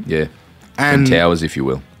competition. Yeah. And towers, if you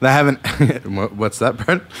will. They have what's that,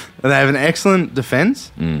 Brent? They have an excellent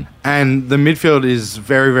defence, and the midfield is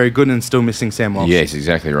very, very good and still missing Sam Walsh. Yes,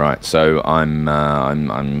 exactly right. So I'm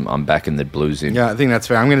back in the Blues in. Yeah, I think that's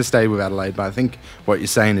fair. I'm going to stay with Adelaide, but I think what you're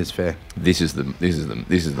saying is fair. This is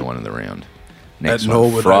the one in the round. Next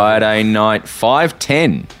one, Friday night,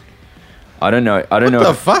 5:10. I don't know. What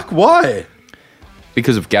the fuck? Why?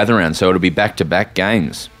 Because of Gather Round, so it'll be back-to-back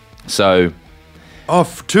games. So. Oh,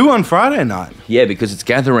 2 on Friday night? Yeah, because it's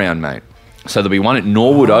Gather Round, mate. So there'll be one at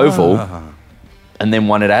Norwood Oval and then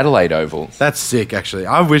one at Adelaide Oval. That's sick, actually.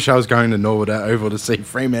 I wish I was going to Norwood Oval to see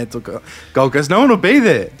Fremantle Gold Coast. No one will be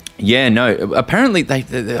there. Yeah, no. Apparently,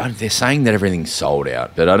 they're saying that everything's sold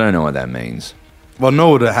out, but I don't know what that means. Well,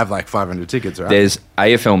 Norwood will have like 500 tickets, right? There's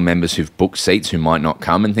AFL members who've booked seats who might not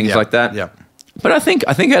come and things like that. Yeah. But I think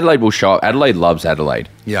Adelaide will show up. Adelaide loves Adelaide.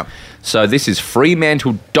 Yeah. So this is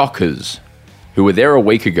Fremantle Dockers, who were there a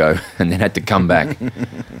week ago and then had to come back,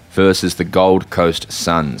 versus the Gold Coast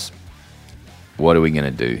Suns. What are we going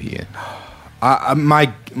to do here?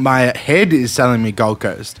 My head is telling me Gold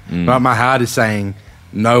Coast, but my heart is saying,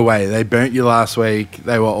 no way. They burnt you last week.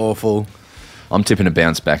 They were awful. I'm tipping a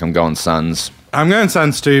bounce back. I'm going Suns. I'm going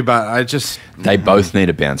Suns too, but They both need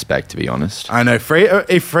a bounce back, to be honest. I know. If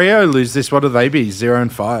Freo lose this, what do they be?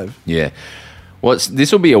 0-5? Yeah.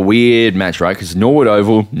 This will be a weird match, right? Because Norwood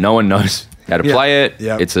Oval, no one knows how to play it.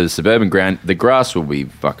 Yep. It's a suburban ground. The grass will be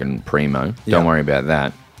fucking primo. Don't worry about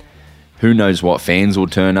that. Who knows what fans will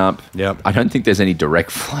turn up. Yep. I don't think there's any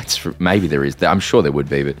direct flights. Maybe there is. I'm sure there would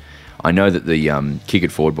be, but I know that the Kick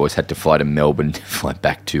It Forward boys had to fly to Melbourne to fly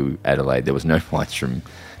back to Adelaide. There was no flights from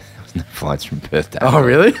Perth to Adelaide. Oh,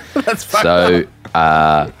 really? That's fucked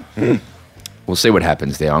up. We'll see what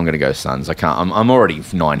happens there. I'm going to go Suns. I'm already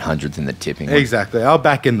 900th in the tipping. Exactly. I'll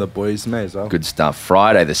back in the boys. May as well. Good stuff.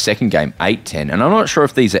 Friday, the second game, 8:10. And I'm not sure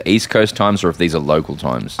if these are East Coast times or if these are local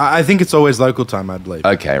times. I think it's always local time, I believe.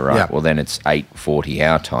 Okay, right. Yeah. Well, then it's 8:40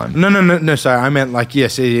 our time. No. Sorry, I meant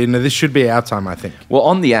yes. This should be our time, I think. Well,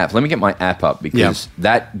 on the app, let me get my app up because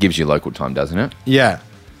that gives you local time, doesn't it? Yeah.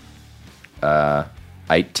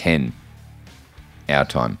 8:10 our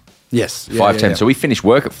time. Yes. 5:10. So we finish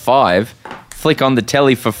work at 5. flick on the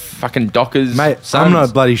telly for fucking Dockers. Mate, Suns. I'm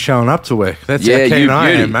not bloody showing up to work. That's how keen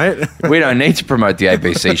I am, mate. We don't need to promote the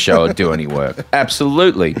ABC show or do any work.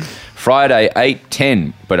 Absolutely. Friday,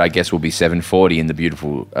 8:10, but I guess will be 7:40 in the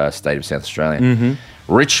beautiful state of South Australia.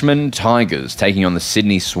 Mm-hmm. Richmond Tigers taking on the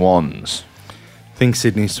Sydney Swans. I think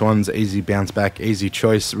Sydney Swans, easy bounce back, easy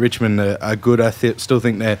choice. Richmond are good. I still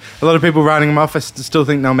think they're... A lot of people writing them off. I still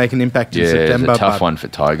think they'll make an impact in September. It's a tough one for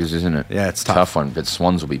Tigers, isn't it? Yeah, it's tough. One, but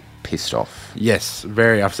Swans will be pissed off. Yes,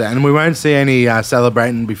 very upset. And we won't see any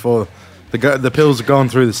celebrating before the pills are gone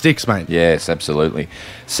through the sticks, mate. Yes, absolutely.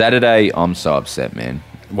 Saturday, I'm so upset, man.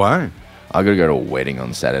 Why? I got to go to a wedding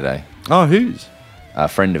on Saturday. Oh, whose? A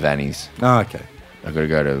friend of Annie's. Oh, okay. I got to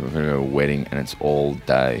go to a wedding, and it's all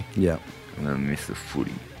day. Yeah. I'm going to miss the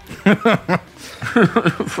footy.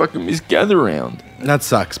 Fucking miss gather round. That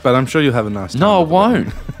sucks, but I'm sure you'll have a nice time. No, I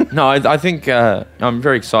won't. No, I think I'm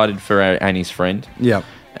very excited for Annie's friend. Yeah.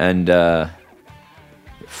 And,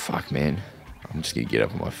 fuck, man. I'm just going to get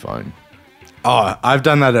up on my phone. Oh, I've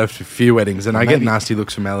done that at a few weddings, and I get nasty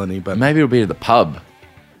looks from Melanie, but... Maybe it'll be at the pub,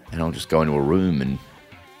 and I'll just go into a room and...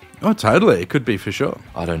 Oh, totally. It could be for sure.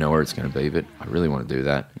 I don't know where it's going to be, but I really want to do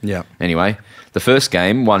that. Yeah. Anyway, the first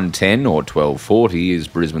game, 1:10 or 12:40, is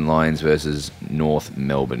Brisbane Lions versus North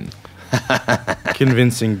Melbourne.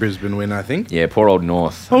 Convincing Brisbane win, I think. Yeah, poor old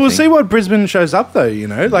North. Well, we'll see what Brisbane shows up, though, you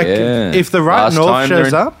know. Like, Yeah. if the right Last North time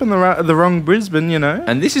shows they're in- up and the wrong Brisbane, you know.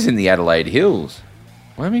 And this is in the Adelaide Hills.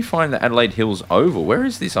 Let me find the Adelaide Hills Oval. Where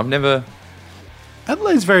is this? I've never...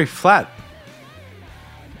 Adelaide's very flat.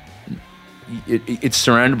 It's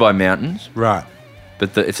surrounded by mountains, Right.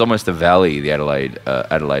 but it's almost a valley, the Adelaide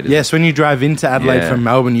is. Yes, when you drive into Adelaide Yeah. from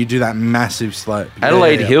Melbourne, you do that massive slope.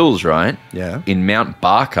 Adelaide Yeah. Hills, right? Yeah. In Mount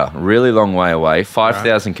Barker, really long way away,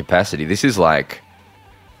 5,000 capacity. This is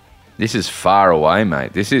far away,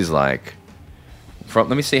 mate. This is like, let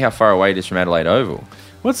me see how far away it is from Adelaide Oval.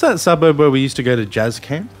 What's that suburb where we used to go to jazz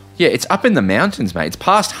camp? Yeah, it's up in the mountains, mate. It's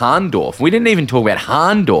past Harndorf. We didn't even talk about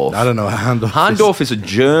Harndorf. I don't know how Harndorf is a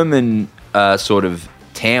German sort of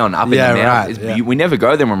town up in the mountains. Right, yeah. We never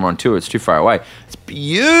go there when we're on tour. It's too far away. It's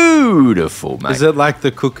beautiful, mate. Is it like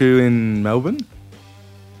the Cuckoo in Melbourne?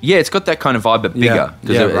 Yeah, it's got that kind of vibe, but bigger.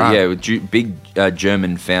 Yeah, Big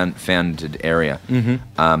German founded area.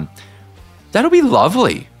 Mm-hmm. That'll be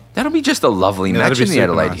lovely. That'll be just a lovely match that'd in be the super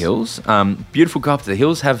Adelaide nice. Hills. Beautiful go up to the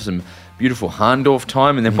hills, have some beautiful Harndorf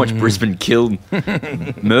time, and then watch Brisbane kill,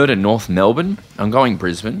 murder North Melbourne. I'm going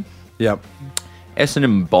Brisbane. Yep.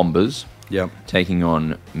 Essendon Bombers Yep. taking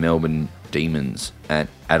on Melbourne Demons at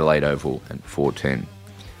Adelaide Oval at 4:10.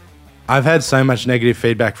 I've had so much negative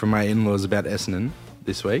feedback from my in-laws about Essendon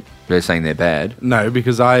this week. They're saying they're bad. No,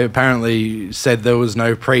 because I apparently said there was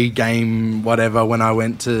no pre-game whatever when I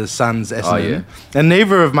went to Suns Essendon. Oh, yeah. And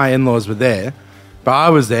neither of my in-laws were there. But I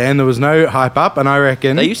was there and there was no hype up, and I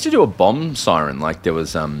reckon... They used to do a bomb siren like there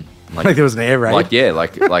was like there was an air raid. like the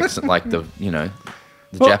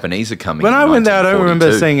the Well, Japanese are coming. When in I went there, I don't remember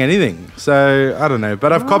 1942. seeing anything. So, I don't know.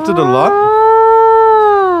 But I've copped it a lot.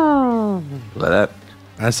 Like that.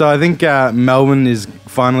 So I think Melbourne is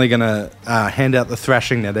finally going to hand out the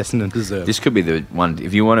thrashing that Essendon deserves. This could be the one.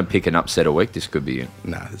 If you want to pick an upset a week, this could be it.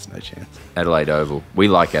 No, there's no chance. Adelaide Oval. We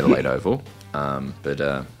like Adelaide Oval,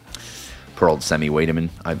 but poor old Sammy Wiedemann.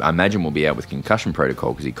 I imagine we'll be out with concussion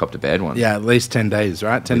protocol because he copped a bad one. Yeah, at least 10 days,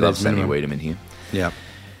 right? 10 we love days Sammy minimum. Wiedemann here. Yeah.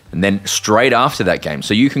 And then straight after that game,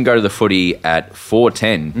 so you can go to the footy at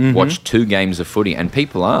 4:10, watch 2 games of footy, and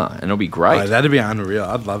people are, and it'll be great. Oh, that'd be unreal.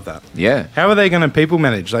 I'd love that. Yeah. How are they going to people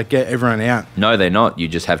manage? Like, get everyone out? No, they're not. You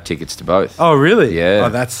just have tickets to both. Oh, really? Yeah. Oh,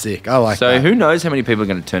 that's sick. I like So that. who knows how many people are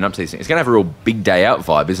going to turn up to these things? It's going to have a real big day out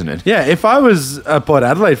vibe, isn't it? Yeah, if I was a Port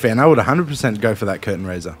Adelaide fan, I would 100% go for that curtain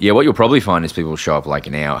raiser. Yeah, what you'll probably find is people show up like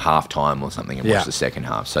an hour, half time or something, and Yeah. watch the second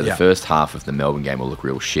half. So Yeah. the first half of the Melbourne game will look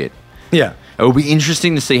real shit. Yeah. It will be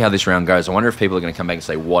interesting to see how this round goes. I wonder if people are going to come back and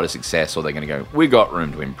say, what a success, or they're going to go, we got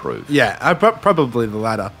room to improve. Yeah, probably the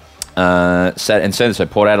latter. So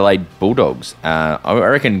Port Adelaide Bulldogs. I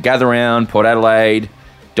reckon gather round, Port Adelaide.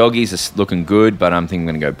 Doggies are looking good, but I'm thinking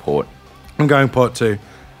I'm going to go Port. I'm going Port too.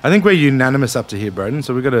 I think we're unanimous up to here, Broden,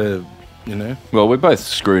 so we've got to, Well, we're both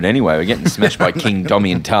screwed anyway. We're getting smashed by King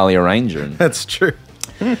Dommy and Talia Ranger. And That's true.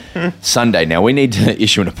 Sunday. Now, we need to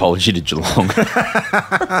issue an apology to Geelong.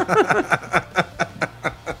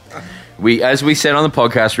 As we said on the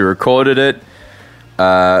podcast, we recorded it,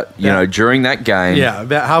 during that game. Yeah,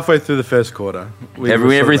 about halfway through the first quarter.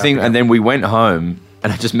 Everything, and then we went home,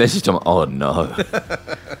 and I just messaged him, oh, no.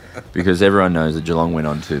 Because everyone knows that Geelong went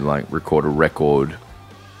on to, record a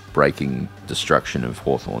record-breaking destruction of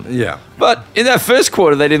Hawthorn. Yeah. But in that first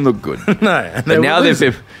quarter, they didn't look good. No. But now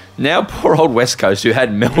they've Now poor old West Coast, who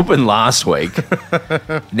had Melbourne last week,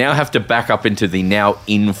 now have to back up into the now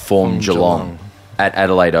in-form Geelong at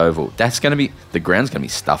Adelaide Oval. That's going to be... The ground's going to be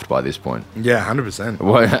stuffed by this point. Yeah, 100%.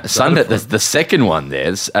 Well, Sunday, the second one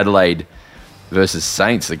there's Adelaide versus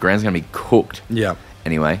Saints. The ground's going to be cooked. Yeah.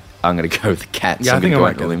 Anyway, I'm going to go with the Cats. Yeah, I think I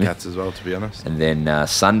might go go with the Cats as well, to be honest. And then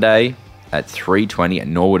Sunday at 3:20 at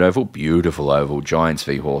Norwood Oval. Beautiful oval. Giants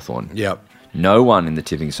v Hawthorn. Yep. No one in the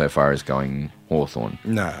tipping so far is going Hawthorn.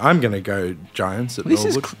 No, I'm going to go Giants at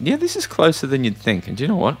Norwood. This is closer than you'd think. And do you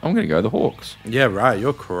know what? I'm going to go the Hawks. Yeah, right.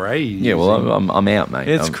 You're crazy. Yeah, well, I'm out, mate.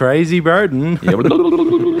 It's crazy, Broden. Yeah,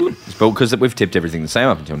 but because we've tipped everything the same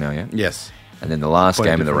up until now, yeah? Yes. And then the last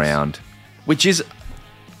game of the round, which is...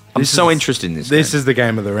 I'm so interested in this game. This is the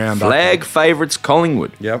game of the round. Flag favourites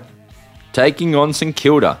Collingwood. Yep. Taking on St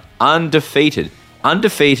Kilda. Undefeated.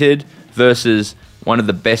 Undefeated versus one of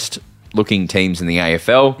the best looking teams in the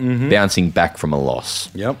AFL, bouncing back from a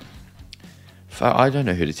loss. Yep. I don't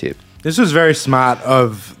know who to tip. This was very smart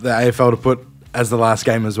of the AFL to put as the last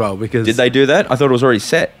game as well, because... Did they do that? I thought it was already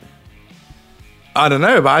set. I don't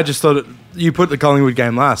know, but I just thought you put the Collingwood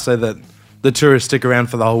game last so that the tourists stick around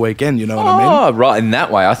for the whole weekend, you know what I mean? Oh, right, in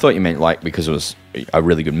that way. I thought you meant like because it was a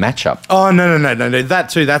really good matchup. Oh, no. That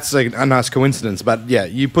too, that's a nice coincidence. But yeah,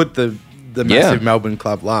 you put the massive Melbourne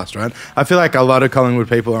club last, right? I feel like a lot of Collingwood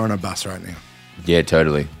people are on a bus right now. Yeah,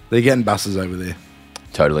 totally. They're getting buses over there.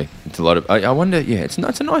 Totally. It's a lot of... I wonder, it's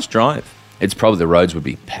a nice drive. It's probably the roads would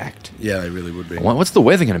be packed. Yeah, they really would be. What's the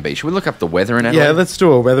weather going to be? Should we look up the weather in Adelaide? Yeah, let's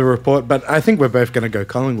do a weather report. But I think we're both going to go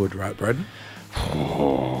Collingwood, right, Broden?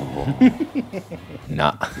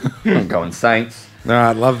 Nah. I'm going Saints. No,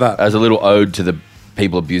 I love that. As a little ode to the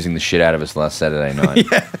people abusing the shit out of us last Saturday night.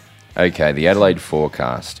 Yeah. Okay, the Adelaide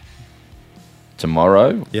forecast.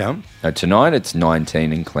 Tomorrow... Yeah. Tonight it's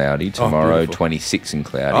 19 and cloudy. Tomorrow beautiful. 26 and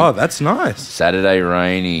cloudy. Oh, that's nice. Saturday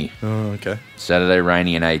rainy. Oh, okay. Saturday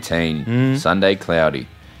rainy and 18. Sunday cloudy.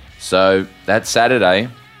 So that Saturday,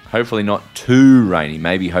 hopefully not too rainy.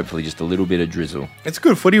 Maybe hopefully just a little bit of drizzle. It's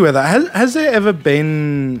good footy weather. Has there ever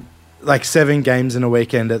been like 7 games in a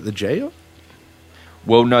weekend at the G?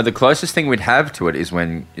 Well, no, the closest thing we'd have to it is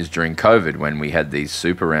during COVID, when we had these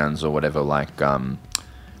super rounds or whatever, like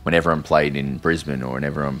when everyone played in Brisbane or when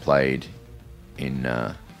everyone played in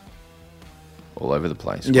all over the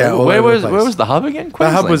place. Yeah, where was the hub again?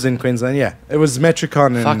 Queensland? The hub was in Queensland, yeah. It was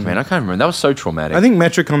Metricon. Fuck, man, I can't remember. That was so traumatic. I think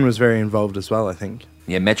Metricon was very involved as well, I think.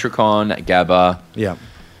 Yeah, Metricon, Gabba. Yeah.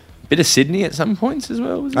 Bit of Sydney at some points as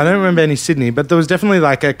well, was it? I don't remember any Sydney, but there was definitely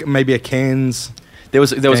like maybe a Cairns. There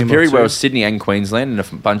was a period where it was Sydney and Queensland, and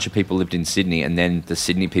a bunch of people lived in Sydney, and then the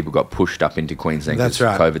Sydney people got pushed up into Queensland because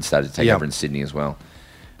COVID started to take over in Sydney as well.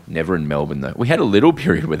 Never in Melbourne, though. We had a little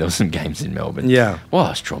period where there were some games in Melbourne. Yeah.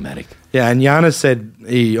 Wow, it's traumatic. Yeah, and Giannis said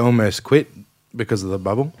he almost quit because of the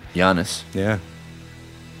bubble. Giannis. Yeah.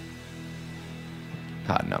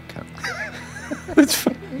 Harden up, cunt.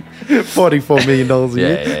 $44 million a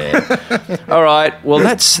year. Yeah. All right. Well,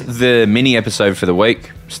 that's the mini episode for the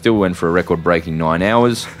week. Still went for a record-breaking 9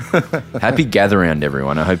 hours. Happy Gather Round,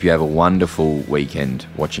 everyone. I hope you have a wonderful weekend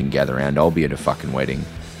watching Gather Round. I'll be at a fucking wedding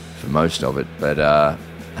for most of it. But,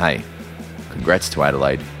 hey, congrats to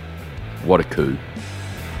Adelaide. What a coup.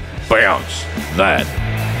 Bounce that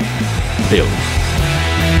Bills.